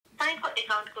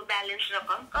एकाउन्टको balance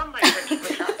रकम कम भइसकेको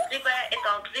छ कृपया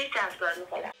एकाउन्ट रिचार्ज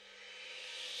गर्नुहोला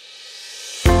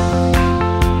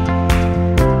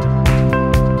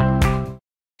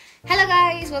Hello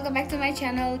guys, welcome back to my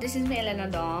channel. This is me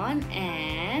ElenaDon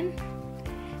and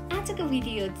आजको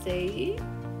भिडियो चाहिँ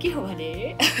के हो भने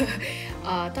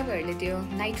तपाईहरुले त्यो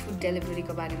नाइट फुड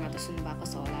डेलिभरीको बारेमा त सुन्नु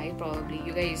भएको छ होला है probably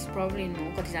you guys probably know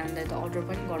कति जनाले त अर्डर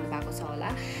पनि गर्नु भएको छ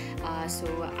होला सो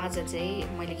आज चाहिँ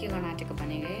मैले के गर्न आँटेको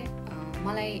भने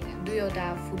मलाई दुईवटा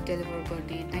फुड डेलिभर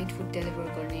गर्ने नाइट फुड डेलिभर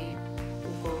गर्ने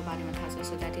को बारेमा थाहा छ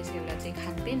सो द्याट इज एउटा चाहिँ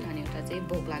खानपिन अनि एउटा चाहिँ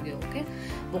भोकलाग्यो ओके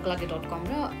भोकलाग्यो.com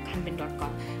र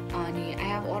खानपिन.com अनि I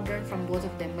have order from both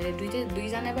of them मैले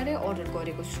दुईजनाबाटै अर्डर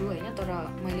गरेको छु हैन तर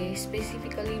मैले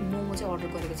स्पेसिफिकली मोमो चाहिँ अर्डर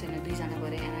गरेको छैन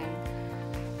दुईजनाबाट एन्ड आई एम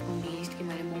अमेज्ड कि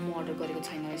मैले मोमो अर्डर गरेको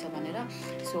छैन रहेछ भनेर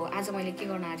सो आज मैले के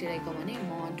गर्न आँटिरहेको भने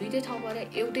म दुईटै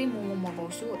ठाउँबाट एउटै मोमो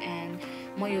मगाउँछु एन्ड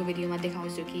म यो भिडियोमा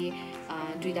देखाउँछु कि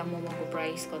दुईटा मोमोको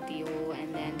प्राइस कति हो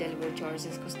एन्ड देन डेलिभरी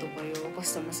चार्जेस कस्तो भयो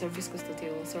कस्टमर सर्भिस कस्तो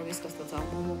थियो सर्भिस कस्तो छ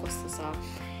मोमो कस्तो छ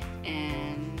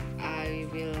and I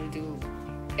will do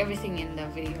everything in the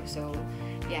video so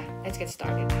yeah let's get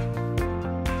started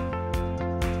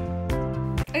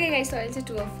okay guys so अहिले चाहिँ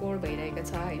 12:04 भइरहेको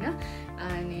छ हैन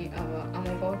अनि अब आम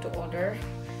अबाउट टु अर्डर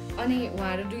अनि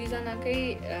उहाँहरू दुईजनाकै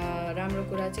राम्रो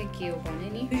कुरा चाहिँ के हो भने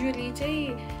नि युजुअली चाहिँ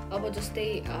अब जस्तै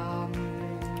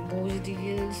भोज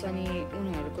डिटेल्स अनि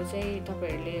उनीहरूको चाहिँ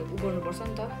तपाईहरुले उ गर्नुपर्छ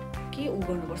नि त के उ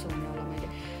गर्नुपर्छ भन्नु होला मैले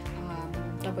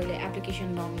तपाईले एप्लिकेसन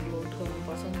डाउनलोड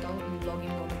गर्नुपर्छ नि त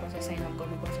लगइन गर्नुपर्छ साइन अप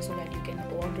गर्नुपर्छ so that you can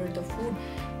order the food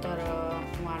तर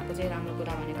उहाँहरूको चाहिँ राम्रो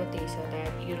कुरा भनेको त्यही छ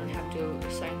that you don't have two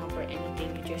sine up for anything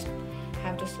you just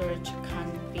have to search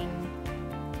खानपिन.com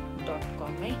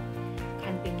है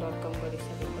Khanpin.com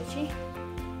गरिसकेपछि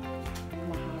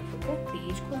उहाँहरूको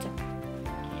पेज खोल्छ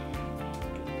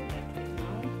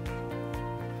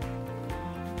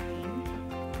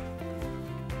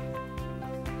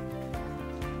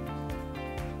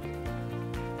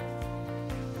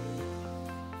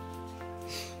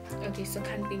ओके सो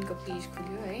खानपिनको पेज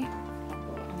खुल्यो है अब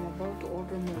आम अबाउट टु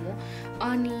अर्डर मोमो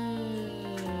अनि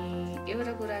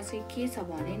एउटा कुरा चाहिँ के छ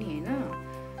भने नि हैन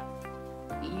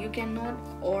you cannot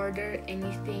order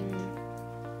anything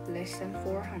less than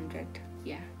 400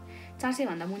 yeah 400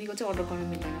 भन्दा मुनिको चाहिँ अर्डर गर्न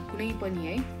मिल्दैन कुनै पनि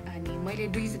है अनि मैले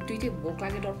दुईटै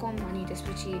भोकलाग्यो.com अनि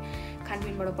त्यसपछि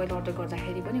खानपिनबाट पहिला अर्डर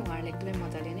गर्दाखेरि पनि उहाँहरूले एकदमै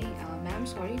मजाले नै म्याम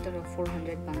सरी तर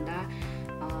 400 भन्दा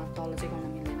तल चाहिँ गर्न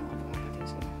मिल्दैन भन्नुभएको थियो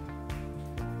so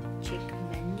check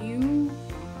menu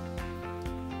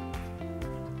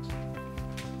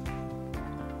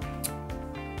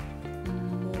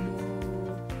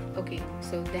Okay,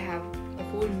 so they have a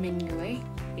whole menu, right?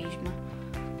 Page ma.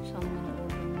 So I'm gonna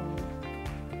order momo.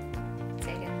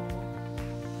 Second momo.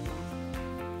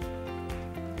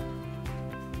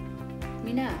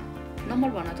 Mina, number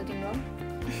bana to timro.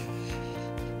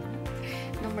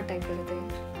 Number type karo to.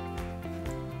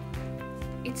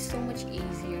 It's so much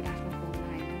easier to have a phone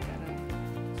line tara.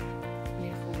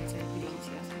 Mere phone se video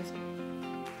easy asa.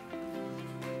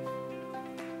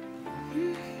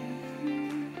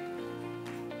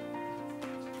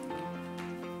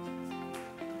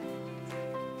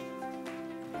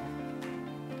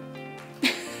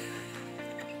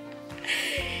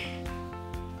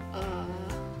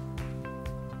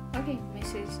 Okay,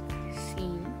 message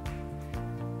seen.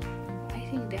 I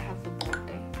think they have the board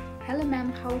there. Hello ma'am,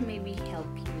 how may we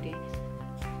help you today?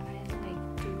 I'd like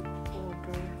to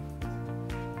order.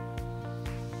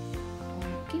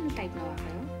 Can you type now?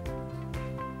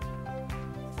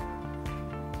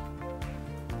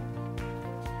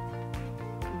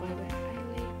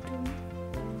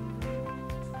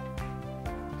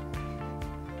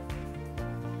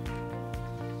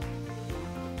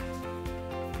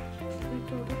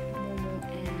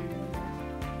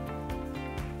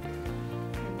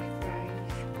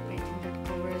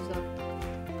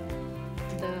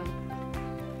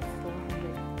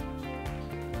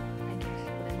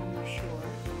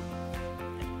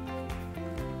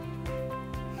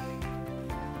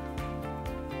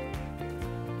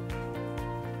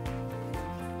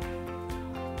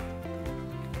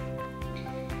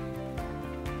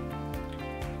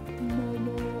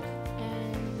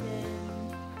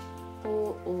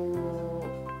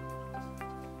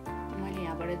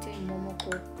 Momo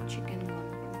cook chicken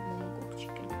momo cook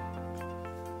chicken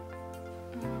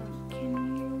can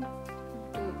you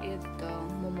do it the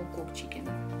momo cook chicken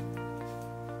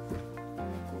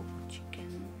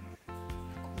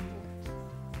combo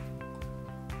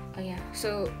yeah so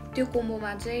त्यो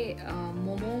कोम्बोमा चाहिँ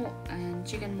momo and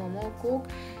chicken momo cook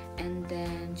and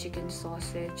then chicken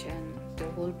sausage and the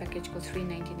whole package को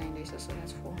 $399 so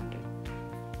that's 400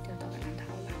 त्यो तपाईलाई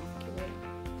थाहा होला के भयो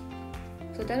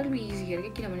So that will be easier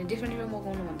किनभने डिफ्रेन्ट डिफ्रेन्ट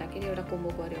मगाउनु भन्दाखेरि एउटा कोम्बो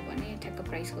गर्यो भने ठ्याक्क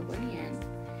प्राइसको पनि एन्ड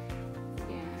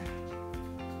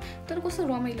तर कस्तो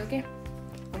रमाइलो के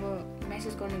अब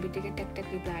मेसेज गर्ने बित्तिकै ट्याक ट्याक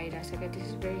रिप्लाई आइरहेको छ क्या this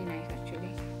is very nice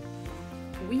actually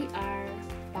we are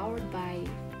powered by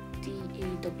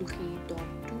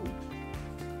TAWK.2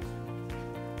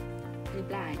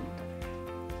 reply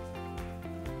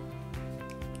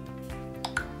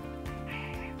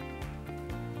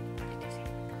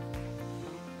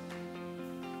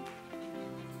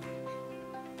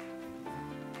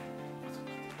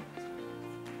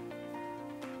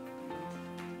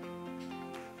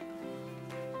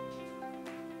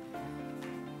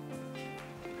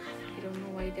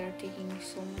they are taking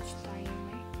so much time.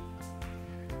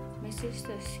 Message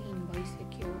the scene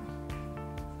bisecure.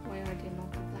 Why are they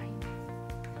not replying?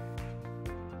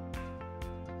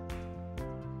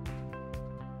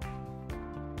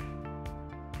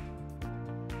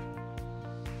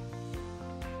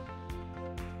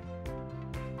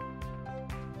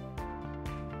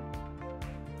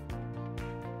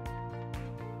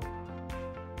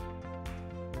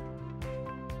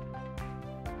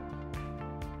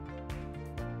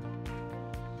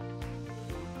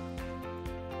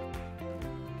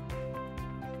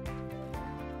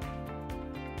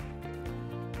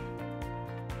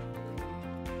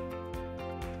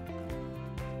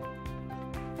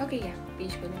 Okay, yeah,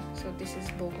 page ko na. So this is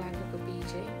BhokLagyo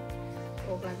page,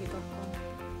 BhokLagyo.com.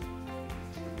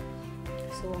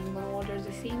 So I'm gonna order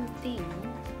the same thing,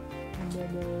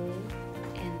 momo,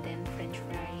 and then French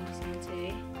fries, and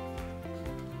say,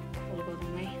 all go to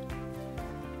my.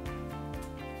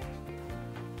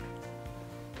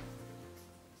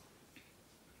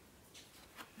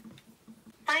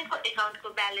 तपाईँको एकाउन्टको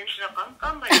balance रकम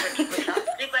कम भइसकेको छ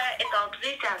कृपया account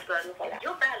recharge गर्नुहोला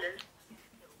यो balance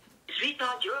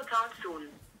recharge your account soon.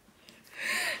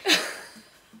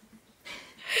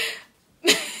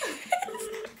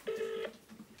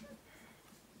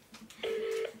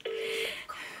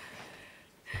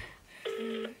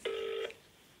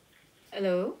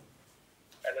 Hello.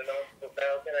 Hello.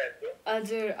 How can I help you?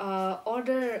 हजुर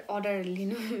order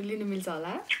लिनु मिल्छ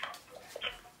होला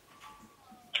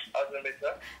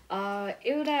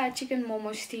एउटा चिकन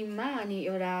मोमो स्टिममा अनि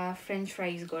एउटा फ्रेन्च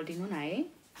फ्राइज गरिदिनु न है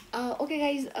ओके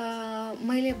गाइज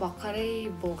मैले भर्खरै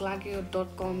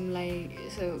BhokLagyo.com लाई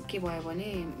के भयो भने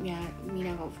यहाँ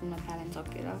मिनाको फोनमा ब्यालेन्स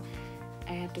सकेर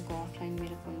I had to go offline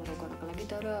मेरो फोनबाट गर्नको लागि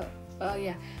तर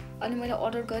या अनि मैले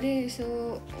अर्डर गरेँ सो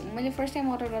मैले फर्स्ट टाइम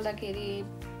अर्डर गर्दाखेरि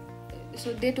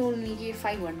सो दे टोल्ड मी कि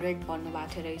 500 भन्नुभएको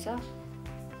थियो रहेछ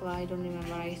I don't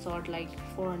remember I thought like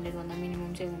 400 भन्दा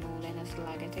मिनिमम चाहिँ हुनु हुँदैन जस्तो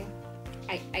लागेको थियो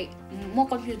म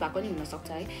कन्फ्युज भएको नि हुनसक्छ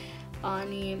है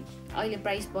अनि अहिले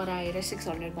प्राइस बढाएर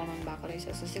 600 बनाउनु भएको रहेछ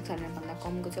सो 600 भन्दा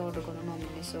कमको चाहिँ अर्डर गर्नु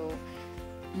नमिल्ने सो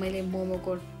मैले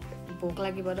मोमोको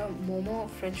BhokLagyoबाट मोमो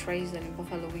फ्रेन्च फ्राइज अनि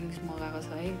बफालो विङ्स मगाएको छ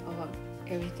है अब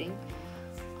एभ्रिथिङ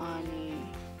अनि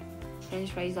French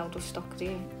fries out of stock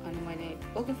रे अनि मैले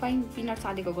ओके फाइन पिनट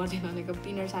सादेको गर्दैन भनेको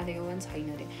पिनट सादेको पनि छैन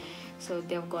रे सो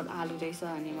देव गट आलु रहेछ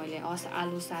अनि मैले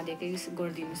आलु सादेकै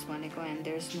गरिदिनुहोस् भनेको and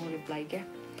there is no reply क्या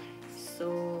So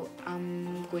I'm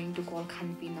going to call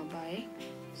Khanpin by.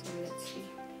 So let's see.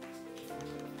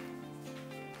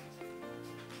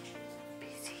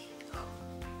 Busy.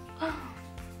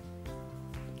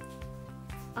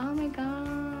 Oh my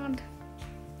god.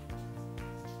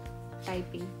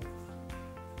 Typing.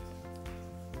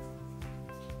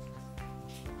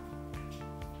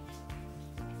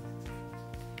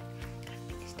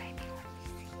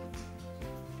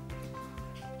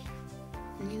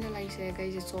 Nina likes it,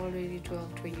 guys. It's already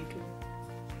 12:22.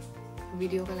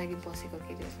 Video ka lagi bosiko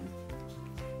ke jaisa.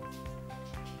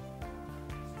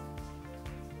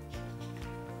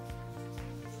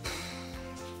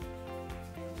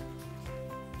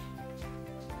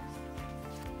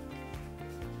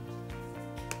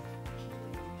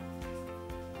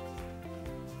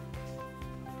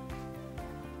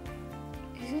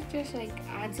 Is it just like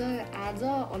ads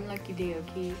a unlucky day?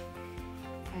 Okay,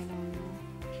 I don't know.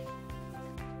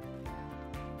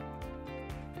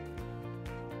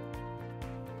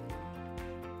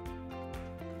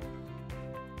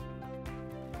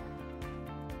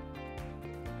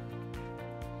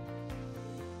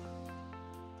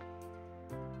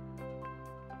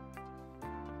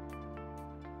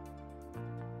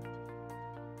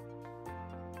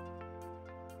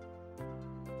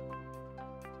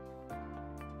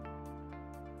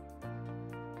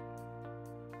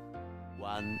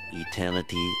 One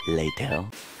eternity later.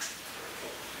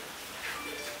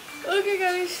 Okay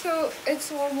guys, so it's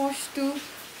almost 2.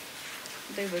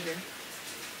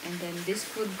 And then this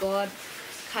food got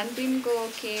खानपिनको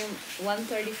came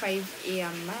 1:35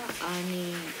 AM मा अनि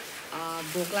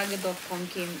BhokLagyo.com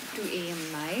came 2 AM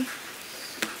मा है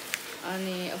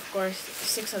अनि of course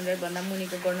 600 भन्दा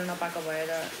मुनिको गर्न नपाएको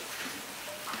भएर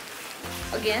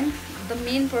अगेन द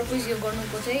मेन पर्पज यो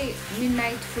गर्नुको चाहिँ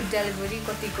मिडनाइट फुड डेलिभरी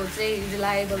कतिको चाहिँ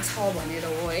रिलायबल छ भनेर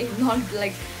हो है नट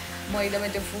लाइक म एकदमै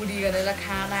त्यो फुडी गरेर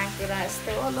खानाकुरा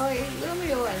यस्तो ल एकदमै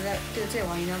यो भनेर त्यो चाहिँ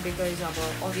होइन बिकज अब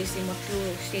अभियसली म त्यो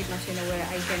स्टेटमा छैन where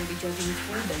I can be जजिङ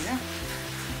food होइन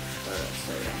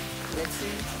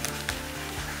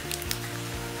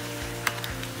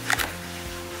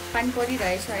पानी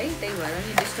परिरहेछ है त्यही भएर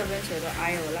नि डिस्टर्बेन्सहरू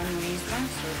आयो होला नोइजमा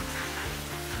सो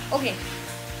ओके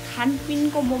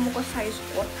खानपिनको मोमोको साइज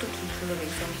कस्तो ठुल्ठुलो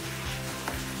रहेछ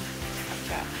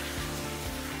अच्छा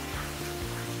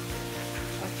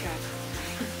अच्छा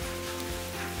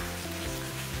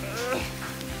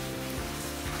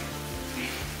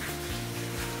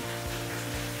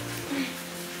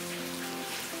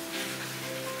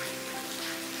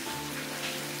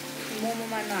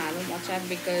मोमोमा नहालौँ अचार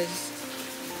बिकज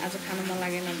आज खान मन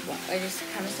लागेन अहिले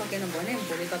खान सकेन भने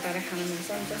भोलि तताएर खान मिल्छ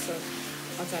नि त सो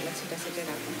अचारलाई छिटा छिटै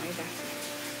राखौँ है त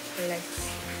लेट्स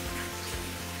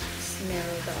स्मेल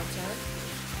द अचार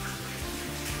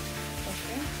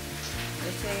ओके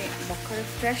यो चाहिँ भर्खरै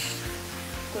फ्रेस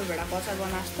कोहीभेडाको अचार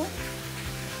बनाएको जस्तो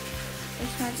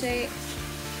यसमा चाहिँ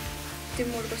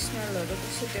टिमुरको स्मेलहरू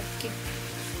कस्तो त्यो के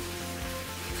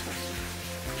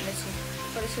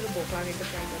तर यसरी भोक लागेको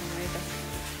ट्राई गर्नु है त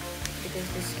because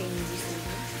this came easy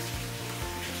simple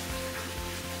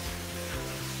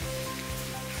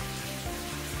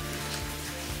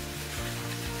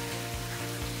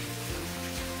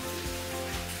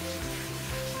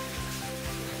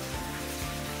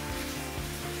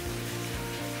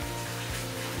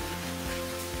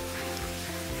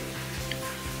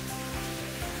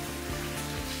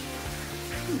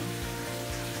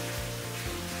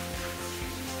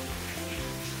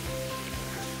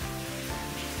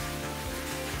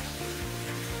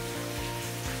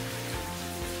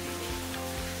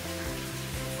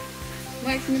म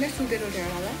 1 मिनट सुतेर उठेर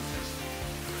होला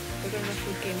because the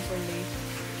food came so let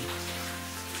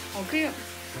हो कि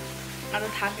आज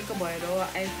थाकेको भएर हो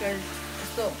आई फेल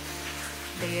यस्तो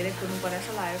धेरै कुर्नु पर्यो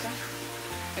जस्तो लाग्यो क्या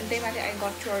अनि त्यही माथि आई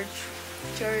गट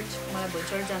चर्च मलाई भोलि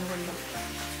चर्च जानुपर्ने त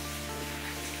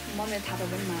म मेरो थापा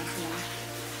पनि मार्छु मलाई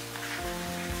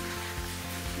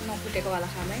नफुटेको वाला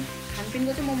खामै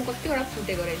खानपिनको चाहिँ मोमो कतिवटा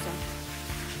फुटेको रहेछ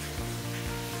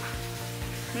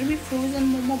मेबी फ्रोजन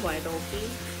मोमो भएर हो कि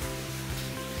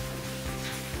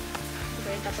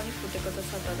यता पनि फुटेको त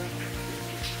छ तर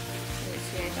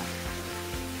यता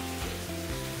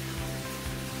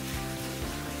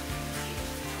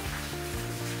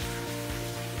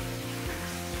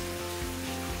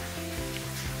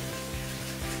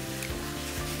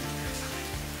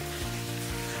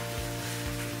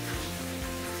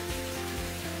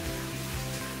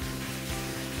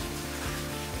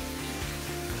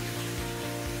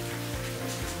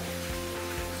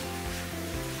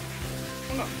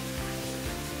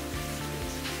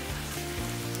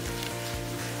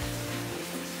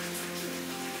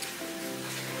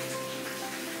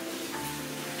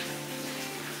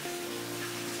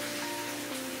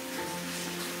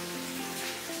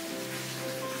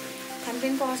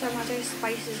खानपिनको अचारमा चाहिँ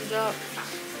स्पाइसेस र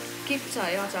किक छ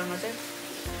है अचारमा चाहिँ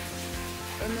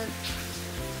अनि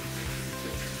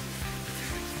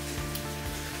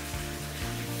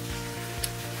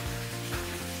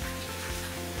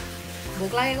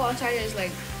भोक लागेको अचार इज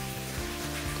लाइक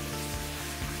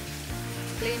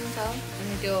प्लेन छ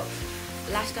अनि त्यो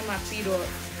लास्टमा पिरो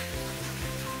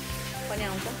पनि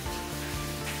आउँछ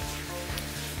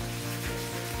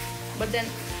बट देन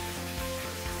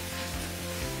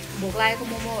भोक लागेको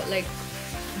मोमो लाइक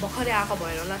भर्खरै आएको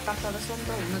भएर होला तात्ता त छ नि त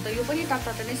हुन त यो पनि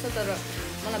तात्ता नै छ तर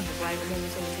मलाई भोक लागेको मोमो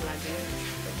चाहिँ मिठो लाग्यो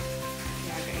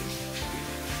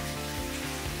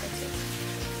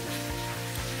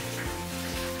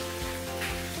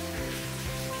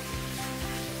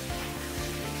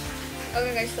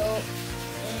Okay guys, so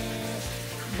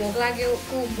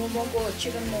BhokLagyoको मोमोको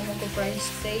चिकन मोमोको प्राइस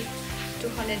चाहिँ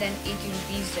 280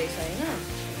 रुपिस रहेछ हैन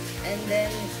and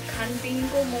then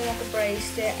Khanpinko मोमोको प्राइस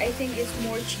चाहिँ I think it's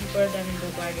more cheaper than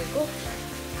BhokLagyoको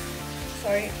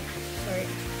sorry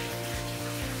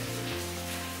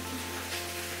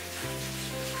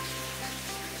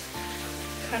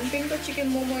Khanpinko chicken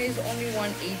momo is only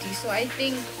 180 so I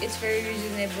think it's very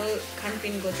reasonable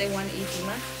Khanpinko चाहिँ 180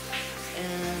 मा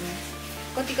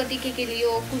कति के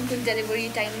लियो कुन डेलिभरी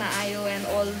टाइममा आयो and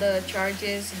all the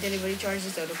charges delivery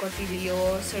चार्जेसहरु कति लियो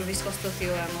सर्भिस कस्तो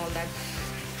थियो and all that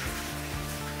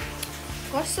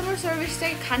customer service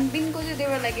चाहिँ खानपिनको चाहिँ दे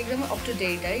वर लाइक एकदमै अप टु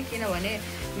डेट है किनभने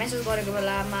मेसेज गरेको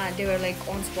बेलामा they were like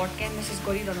on spot क्या मेसेज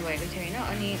गरिरहनु भएको थियो होइन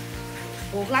अनि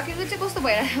भोक लागेको चाहिँ कस्तो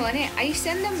भइरहेको भने आई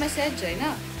सेन्ड द मेसेज होइन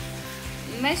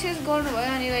मेसेज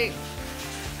गर्नुभयो अनि लाइक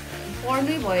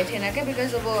पढ्नै भएको थिएन क्या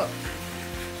बिकज अब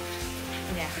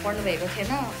पढ्नु भएको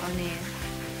थिएन अनि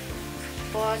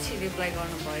पछि रिप्लाई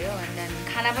गर्नुभयो अनि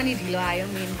त्यहाँदेखि खाना पनि ढिलो आयो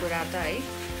मेन कुरा त है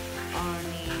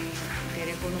अनि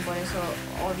धेरै बोल्नु पऱ्यो सो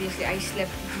अभियसली आई स्लेप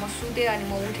म सुतेँ अनि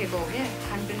म उठेको हो क्या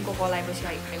खानपिनको कल आएपछि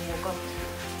आई वोकअप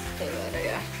त्यही भएर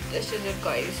या त्यस इज इट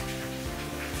गाइस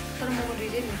तर मोमो दुई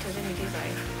चाहिँ मिठो चाहिँ मिठै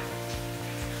भयो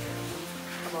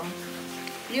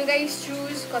अब यु गाइस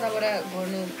चुज कताबाट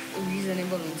गर्नु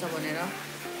रिजनेबल हुन्छ भनेर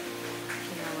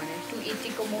किनभने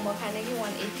 280 को मोमो खाने कि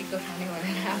 180 को खाने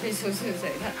भनेर आफै सोच्नु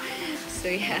छैन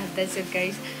so yeah that's it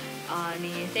guys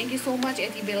अनि थ्याङ्क यू सो मच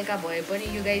यति बेलुका भए पनि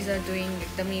यु गाइज आर डुइङ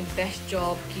एकदमै बेस्ट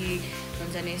जब कि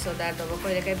हुन्छ नि सो द्याट अब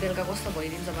कहिलेकाहीँ बेलुका कस्तो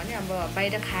भइदिन्छ भने अब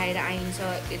बाहिर खाएर आइन्छ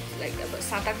इट्स लाइक अब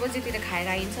 7-8 बजीतिर खाएर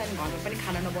आइन्छ अनि घरमा पनि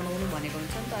खाना नबनाउनु भनेको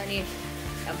हुन्छ नि त अनि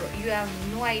अब यु हेभ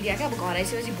नो आइडिया क्या अब घर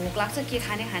आइसकेपछि भोक लाग्छ के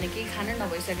खाने केही खानै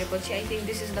नभइसकेपछि I think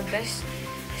this is the best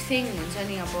thing हुन्छ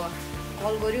नि अब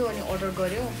कल गऱ्यो अनि अर्डर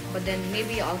गऱ्यो बट देन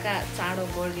मेबी हल्का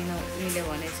चाँडो गरिदिनु मिल्यो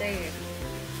भने चाहिँ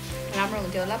राम्रो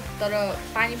हुन्थ्यो होला तर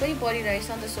पानी पनि परिरहेछ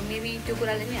नि त सो मेबी त्यो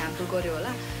कुराले नै हाम्रो गर्यो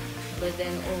होला बट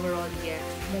देन ओभरअल या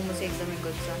मोमो चाहिँ एकदमै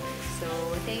गुड छ so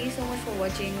thank you so much for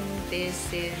watching this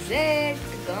is it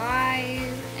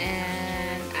guys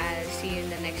and I C in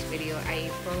the next video I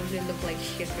probably look like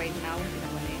shit right now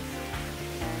किनभने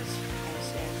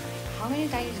हाउ मेनी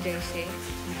टाइम्स डे से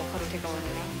भर्खर उठेको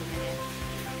भनेर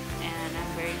and I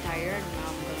am very tired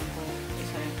now गएको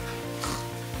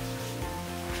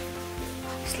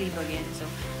sleep again. So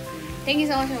thank you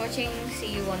so much for watching. See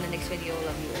you on the next video.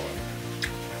 Love you all.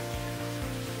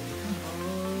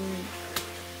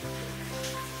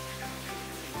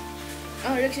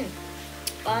 Oh, reaction.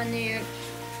 And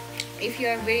if you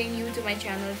are very new to my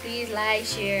channel, please like,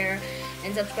 share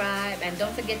and subscribe, and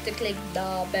don't forget to click the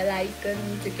bell icon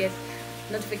to get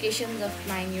notifications of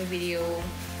my new video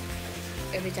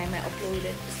every time I upload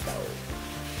it. So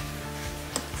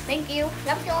thank you.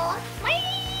 Love you all.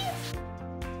 Bye.